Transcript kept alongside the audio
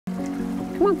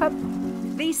Come on,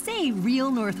 pup. They say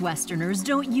real Northwesterners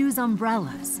don't use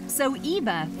umbrellas, so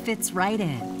Eba fits right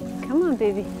in. Come on,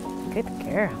 baby. Good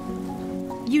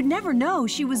girl. You'd never know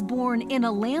she was born in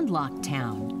a landlocked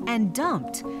town and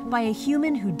dumped by a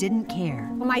human who didn't care.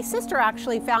 Well, my sister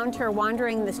actually found her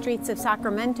wandering the streets of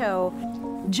Sacramento.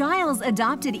 Giles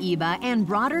adopted Eba and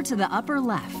brought her to the upper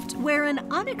left, where an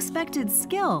unexpected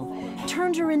skill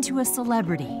turned her into a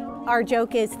celebrity. Our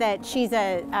joke is that she's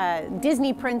a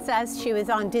Disney princess. She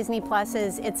was on Disney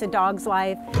Plus's It's a Dog's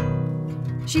Life.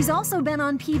 She's also been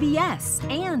on PBS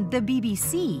and the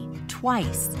BBC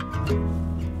twice.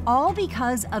 All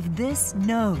because of this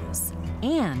nose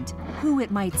and who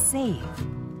it might save.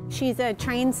 She's a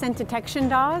trained scent detection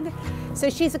dog,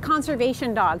 so she's a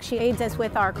conservation dog. She aids us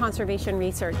with our conservation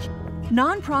research.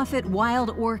 Nonprofit Wild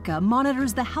Orca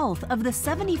monitors the health of the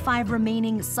 75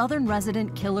 remaining southern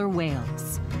resident killer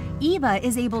whales. Eba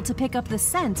is able to pick up the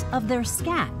scent of their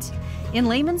scat. In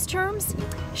layman's terms,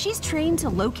 she's trained to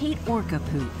locate orca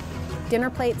poop.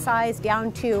 Dinner plate size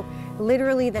down to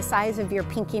literally the size of your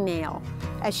pinky nail,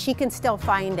 as she can still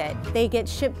find it. They get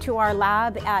shipped to our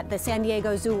lab at the San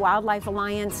Diego Zoo Wildlife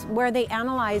Alliance, where they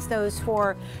analyze those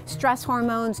for stress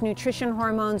hormones, nutrition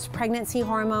hormones, pregnancy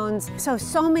hormones.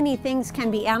 So many things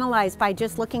can be analyzed by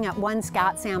just looking at one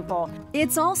scat sample.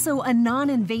 It's also a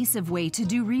non-invasive way to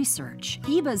do research.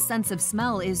 Eba's sense of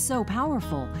smell is so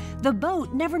powerful, the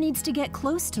boat never needs to get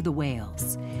close to the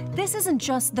whales. This isn't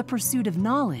just the pursuit of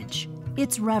knowledge,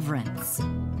 it's reverence.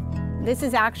 This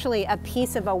is actually a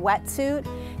piece of a wetsuit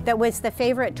that was the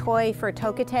favorite toy for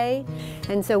Tokate,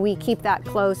 and so we keep that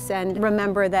close and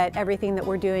remember that everything that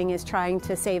we're doing is trying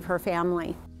to save her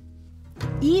family.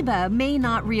 Eba may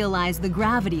not realize the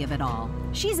gravity of it all.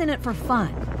 She's in it for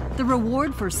fun. The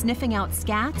reward for sniffing out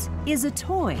scat is a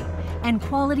toy and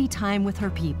quality time with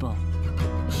her people.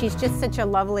 She's just such a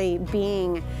lovely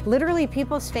being. Literally,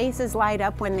 people's faces light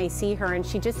up when they see her, and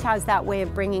she just has that way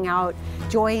of bringing out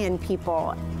joy in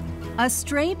people. A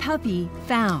stray puppy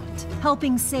found,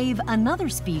 helping save another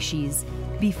species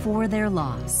before they're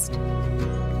lost.